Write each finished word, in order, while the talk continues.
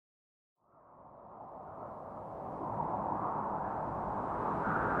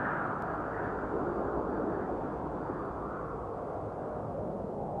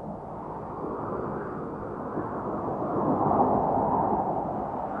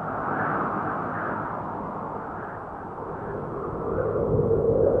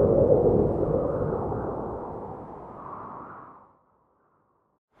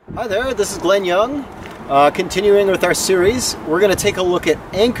Hi there, this is Glenn Young. Continuing with our series, we're going to take a look at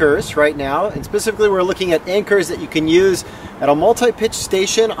anchors right now, and specifically we're looking at anchors that you can use at a multi-pitch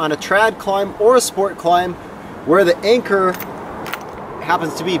station on a trad climb or a sport climb where the anchor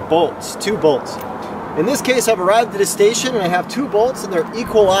happens to be bolts, 2 bolts. In this case, I've arrived at a station and I have 2 bolts and they're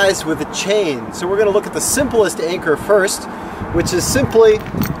equalized with a chain. So we're going to look at the simplest anchor first, which is simply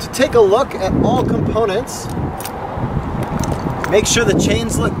to take a look at all components. Make sure the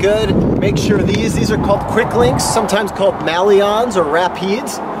chains look good. Make sure these are called quick links, sometimes called malleons or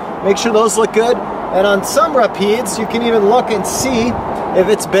rapides. Make sure those look good. And on some rapides, you can even look and see if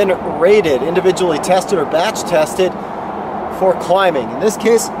it's been rated, individually tested or batch tested for climbing. In this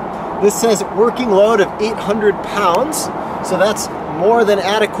case, this says working load of 800 pounds. So that's more than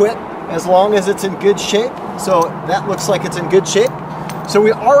adequate as long as it's in good shape. So that looks like it's in good shape. So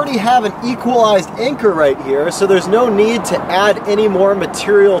we already have an equalized anchor right here, so there's no need to add any more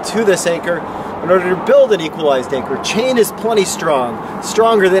material to this anchor in order to build an equalized anchor. Chain is plenty strong,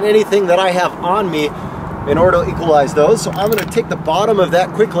 stronger than anything that I have on me in order to equalize those. So I'm going to take the bottom of that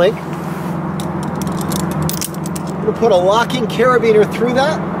quick link. I'm going to put a locking carabiner through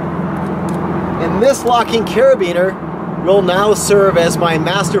that, and this locking carabiner will now serve as my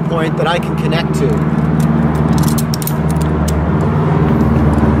master point that I can connect to.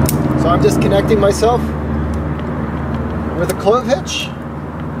 So I'm just connecting myself with a clove hitch.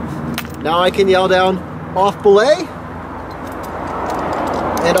 Now I can yell down off belay,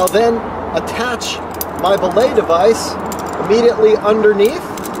 and I'll then attach my belay device immediately underneath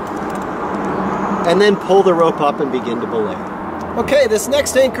and then pull the rope up and begin to belay. Okay, this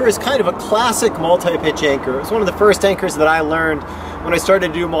next anchor is kind of a classic multi-pitch anchor. It's one of the first anchors that I learned when I started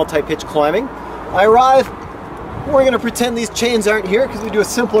to do multi-pitch climbing. I arrive. We're going to pretend these chains aren't here because we do a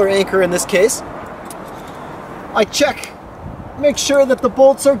simpler anchor in this case. I check, make sure that the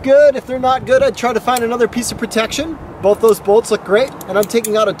bolts are good. If they're not good, I try to find another piece of protection. Both those bolts look great, and I'm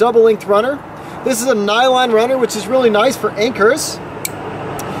taking out a double-length runner. This is a nylon runner, which is really nice for anchors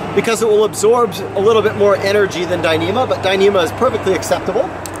because it will absorb a little bit more energy than Dyneema, but Dyneema is perfectly acceptable.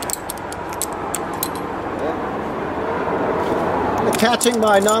 Attaching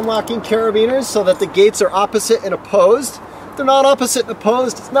my non-locking carabiners so that the gates are opposite and opposed. If they're not opposite and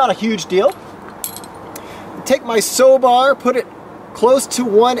opposed, it's not a huge deal. Take my sew bar, put it close to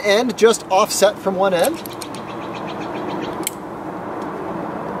one end, just offset from one end.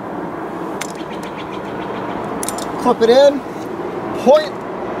 Clip it in, point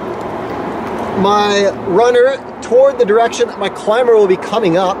my runner toward the direction that my climber will be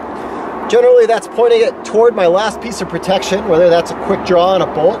coming up. Generally, that's pointing it toward my last piece of protection, whether that's a quick draw on a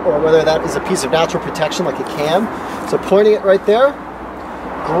bolt or whether that is a piece of natural protection like a cam. So pointing it right there,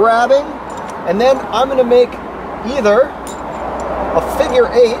 grabbing, and then I'm going to make either a figure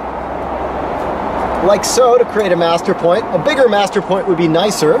 8, like so, to create a master point. A bigger master point would be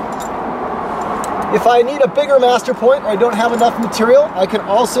nicer. If I need a bigger master point or I don't have enough material, I can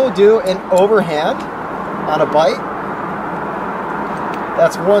also do an overhand on a bite.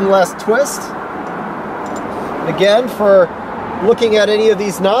 That's one less twist. Again, for looking at any of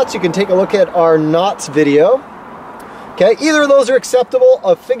these knots, you can take a look at our knots video. Okay, either of those are acceptable.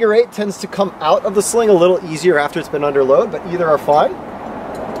 A figure 8 tends to come out of the sling a little easier after it's been under load, but either are fine.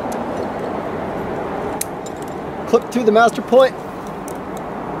 Clip through the master point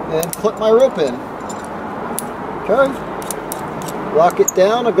and clip my rope in. Okay, lock it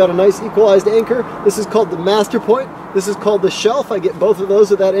down. I've got a nice equalized anchor. This is called the master point. This is called the shelf. I get both of those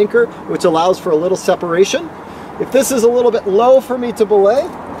with that anchor, which allows for a little separation. If this is a little bit low for me to belay,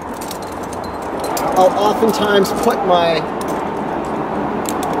 I'll oftentimes put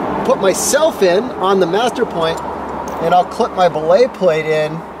myself in on the master point, and I'll clip my belay plate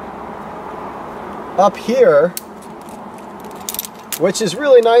in up here, which is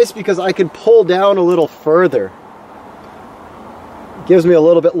really nice because I can pull down a little further. Gives me a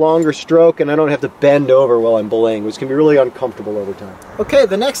little bit longer stroke and I don't have to bend over while I'm belaying, which can be really uncomfortable over time. Okay,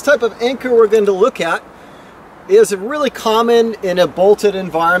 the next type of anchor we're going to look at is really common in a bolted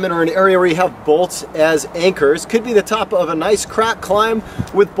environment or an area where you have bolts as anchors. Could be the top of a nice crack climb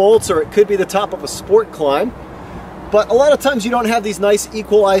with bolts, or it could be the top of a sport climb. But a lot of times you don't have these nice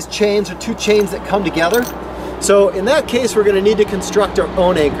equalized chains or 2 chains that come together. So in that case, we're going to need to construct our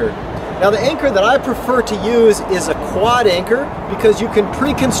own anchor. Now the anchor that I prefer to use is a quad anchor because you can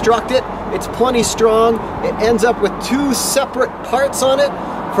pre-construct it. It's plenty strong. It ends up with 2 separate parts on it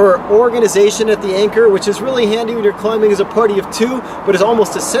for organization at the anchor, which is really handy when you're climbing as a party of 2, but is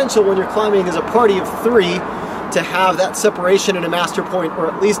almost essential when you're climbing as a party of 3 to have that separation in a master point, or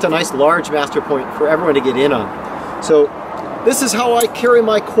at least a nice large master point for everyone to get in on. So this is how I carry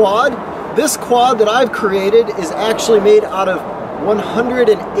my quad. This quad that I've created is actually made out of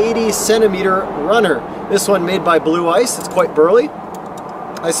 180 centimeter runner. This one made by Blue Ice. It's quite burly.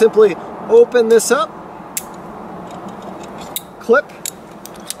 I simply open this up, clip.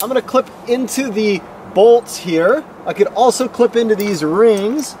 I'm going to clip into the bolts here. I could also clip into these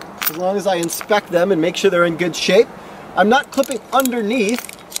rings as long as I inspect them and make sure they're in good shape. I'm not clipping underneath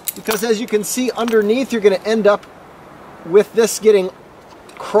because, as you can see, underneath you're going to end up with this getting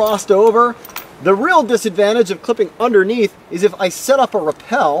crossed over. The real disadvantage of clipping underneath is if I set up a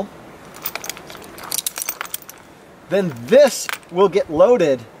rappel, then this will get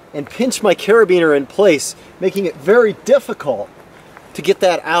loaded and pinch my carabiner in place, making it very difficult to get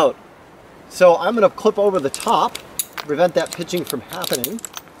that out. So I'm going to clip over the top to prevent that pinching from happening.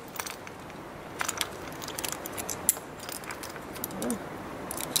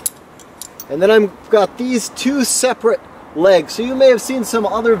 And then I've got these two separate legs. So you may have seen some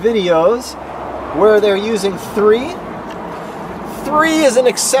other videos where they're using 3. 3 is an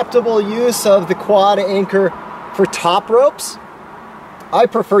acceptable use of the quad anchor for top ropes. I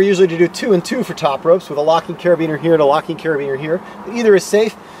prefer usually to do 2 and 2 for top ropes with a locking carabiner here and a locking carabiner here. Either is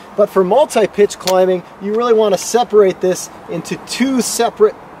safe, but for multi-pitch climbing, you really want to separate this into 2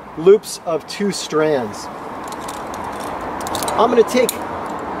 separate loops of 2 strands. I'm going to take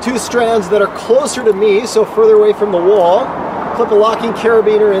 2 strands that are closer to me, so further away from the wall, clip a locking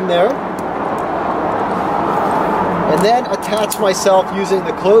carabiner in there, and then attach myself using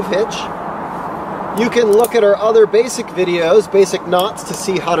the clove hitch. You can look at our other basic videos, basic knots, to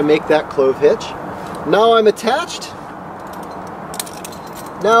see how to make that clove hitch. Now I'm attached.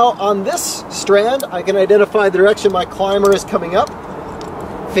 Now on this strand, I can identify the direction my climber is coming up,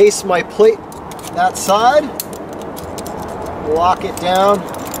 face my plate that side, lock it down,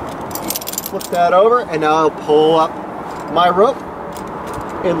 flip that over, and now I'll pull up my rope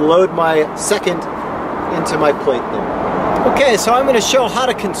and load my second into my plate there. Okay, so I'm going to show how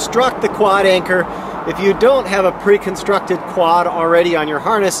to construct the quad anchor. If you don't have a pre-constructed quad already on your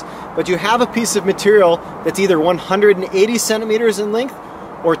harness, but you have a piece of material that's either 180 centimeters in length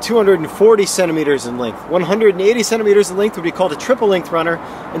or 240 centimeters in length. 180 centimeters in length would be called a triple length runner,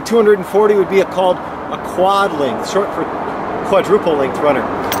 and 240 would be called a quad length, short for quadruple length runner.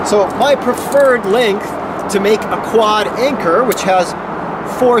 So my preferred length to make a quad anchor, which has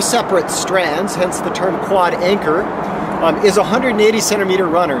 4 separate strands, hence the term quad anchor, is a 180 centimeter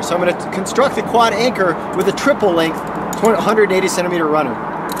runner. So I'm going to construct a quad anchor with a triple length 180 centimeter runner.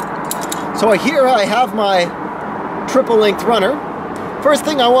 So here I have my triple length runner. First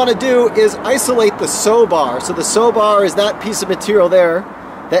thing I want to do is isolate the sew bar. So the sew bar is that piece of material there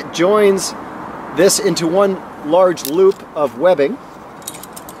that joins this into one large loop of webbing.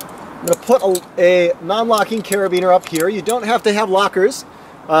 I'm going to put a non-locking carabiner up here. You don't have to have lockers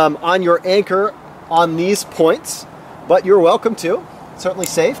on your anchor on these points, but you're welcome to. It's certainly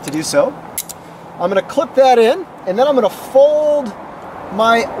safe to do so. I'm going to clip that in, and then I'm going to fold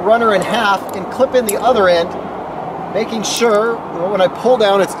my runner in half and clip in the other end, making sure when I pull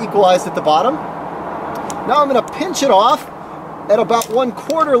down it's equalized at the bottom. Now I'm going to pinch it off at about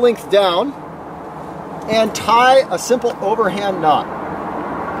 1/4 length down and tie a simple overhand knot.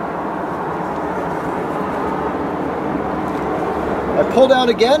 I pull down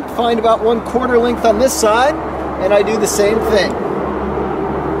again, find about 1/4 length on this side, and I do the same thing.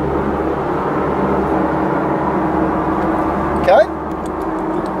 Okay?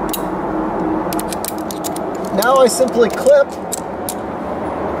 Now I simply clip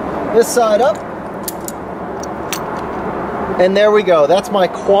this side up, and there we go. That's my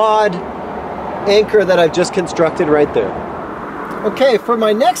quad anchor that I've just constructed right there. Okay, for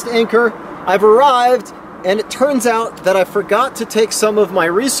my next anchor, I've arrived, and it turns out that I forgot to take some of my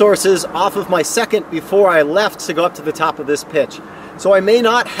resources off of my second before I left to go up to the top of this pitch. So I may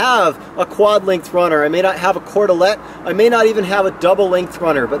not have a quad length runner, I may not have a cordelette, I may not even have a double length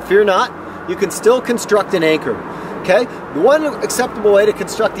runner, but fear not, you can still construct an anchor. Okay? One acceptable way to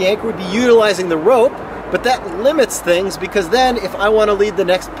construct the anchor would be utilizing the rope, but that limits things because then if I want to lead the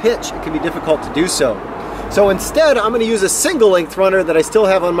next pitch, it can be difficult to do so. So instead, I'm going to use a single length runner that I still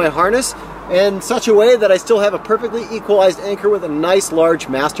have on my harness in such a way that I still have a perfectly equalized anchor with a nice large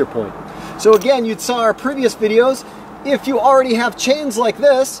master point. So again, you saw our previous videos. If you already have chains like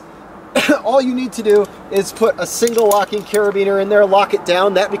this, all you need to do is put a single locking carabiner in there, lock it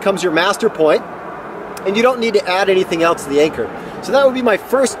down, that becomes your master point, and you don't need to add anything else to the anchor. So that would be my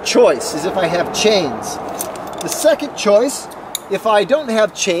first choice, is if I have chains. The second choice, if I don't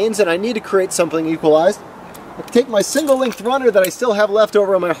have chains and I need to create something equalized, I take my single length runner that I still have left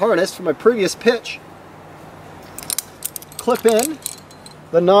over on my harness from my previous pitch, clip in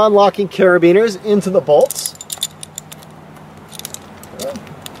the non-locking carabiners into the bolts.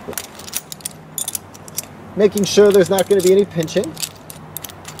 Making sure there's not going to be any pinching.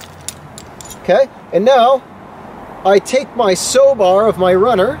 Okay, and now I take my sew bar of my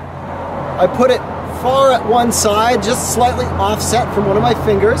runner, I put it far at one side, just slightly offset from one of my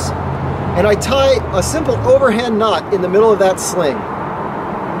fingers, and I tie a simple overhand knot in the middle of that sling.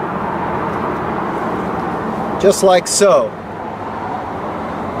 Just like so.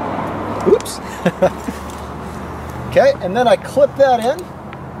 Oops. Okay, and then I clip that in.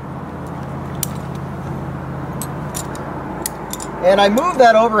 And I move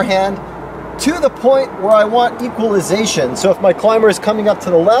that overhand to the point where I want equalization. So if my climber is coming up to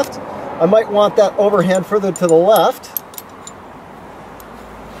the left, I might want that overhand further to the left.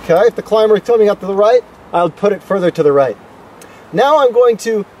 Okay, if the climber is coming up to the right, I'll put it further to the right. Now I'm going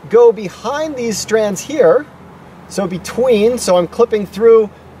to go behind these strands here. So between, so I'm clipping through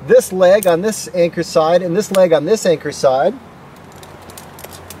this leg on this anchor side and this leg on this anchor side.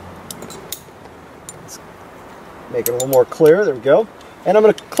 Let's make it a little more clear, there we go. And I'm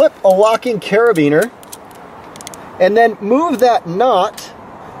going to clip a locking carabiner and then move that knot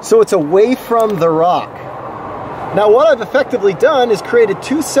so it's away from the rock. Now what I've effectively done is created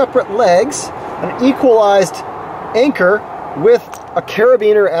two separate legs, an equalized anchor with a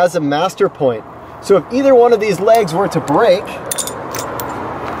carabiner as a master point. So if either one of these legs were to break,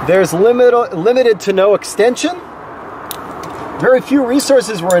 there's limited to no extension. Very few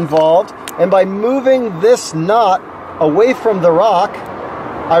resources were involved, and by moving this knot away from the rock,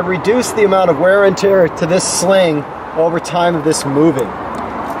 I reduce the amount of wear and tear to this sling over time of this moving.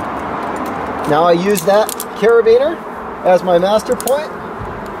 Now I use that carabiner as my master point,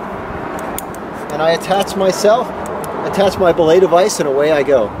 and I attach my belay device, and away I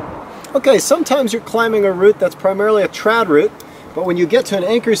go. Okay, sometimes you're climbing a route that's primarily a trad route, but when you get to an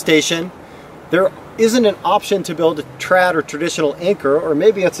anchor station, there isn't an option to build a trad or traditional anchor, or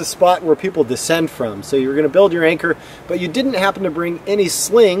maybe it's a spot where people descend from. So you're going to build your anchor, but you didn't happen to bring any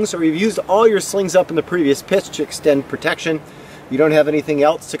slings, or you've used all your slings up in the previous pitch to extend protection. You don't have anything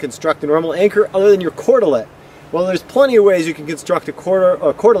else to construct a normal anchor other than your cordelet. Well, there's plenty of ways you can construct a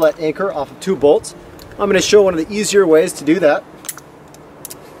cordelet anchor off of 2 bolts. I'm going to show one of the easier ways to do that.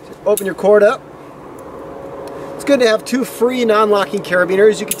 Open your cord up. It's good to have 2 free non-locking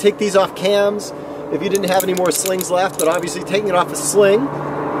carabiners. You can take these off cams if you didn't have any more slings left, but obviously taking it off a sling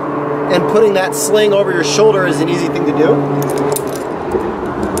and putting that sling over your shoulder is an easy thing to do.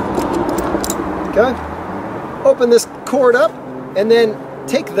 Okay. Open this cord up and then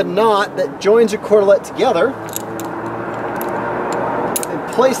take the knot that joins your cordelet together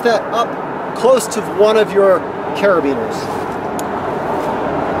and place that up close to one of your carabiners.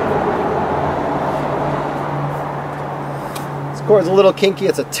 Cord's a little kinky,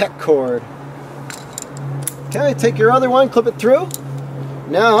 it's a tech cord. Okay, take your other one, clip it through.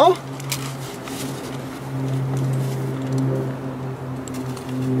 Now,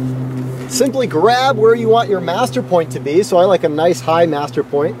 simply grab where you want your master point to be. So I like a nice high master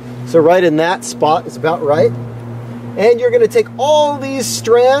point. So right in that spot is about right. And you're going to take all these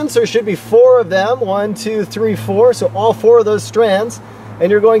strands, so there should be 4 of them, 1, 2, 3, 4, so all 4 of those strands, and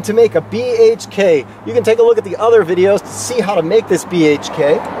you're going to make a BHK. You can take a look at the other videos to see how to make this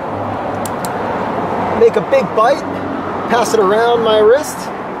BHK. Make a big bite, pass it around my wrist,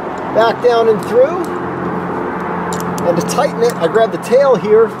 back down and through. And to tighten it, I grab the tail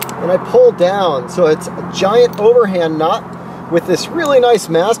here and I pull down. So it's a giant overhand knot with this really nice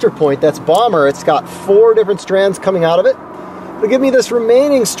master point. That's bomber. It's got 4 different strands coming out of it. It'll give me this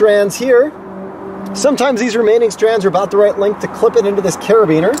remaining strands here. Sometimes these remaining strands are about the right length to clip it into this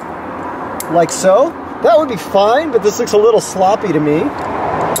carabiner, like so. That would be fine, but this looks a little sloppy to me.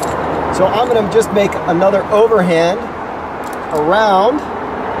 So I'm going to just make another overhand around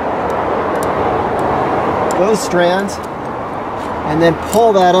those strands and then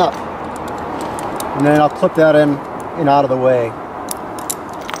pull that up. And then I'll clip that in and out of the way.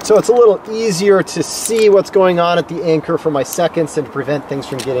 So it's a little easier to see what's going on at the anchor for my seconds and to prevent things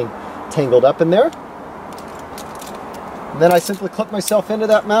from getting tangled up in there. And then I simply clip myself into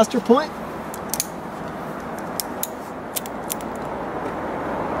that master point.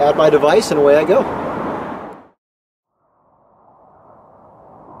 Add my device and away I go.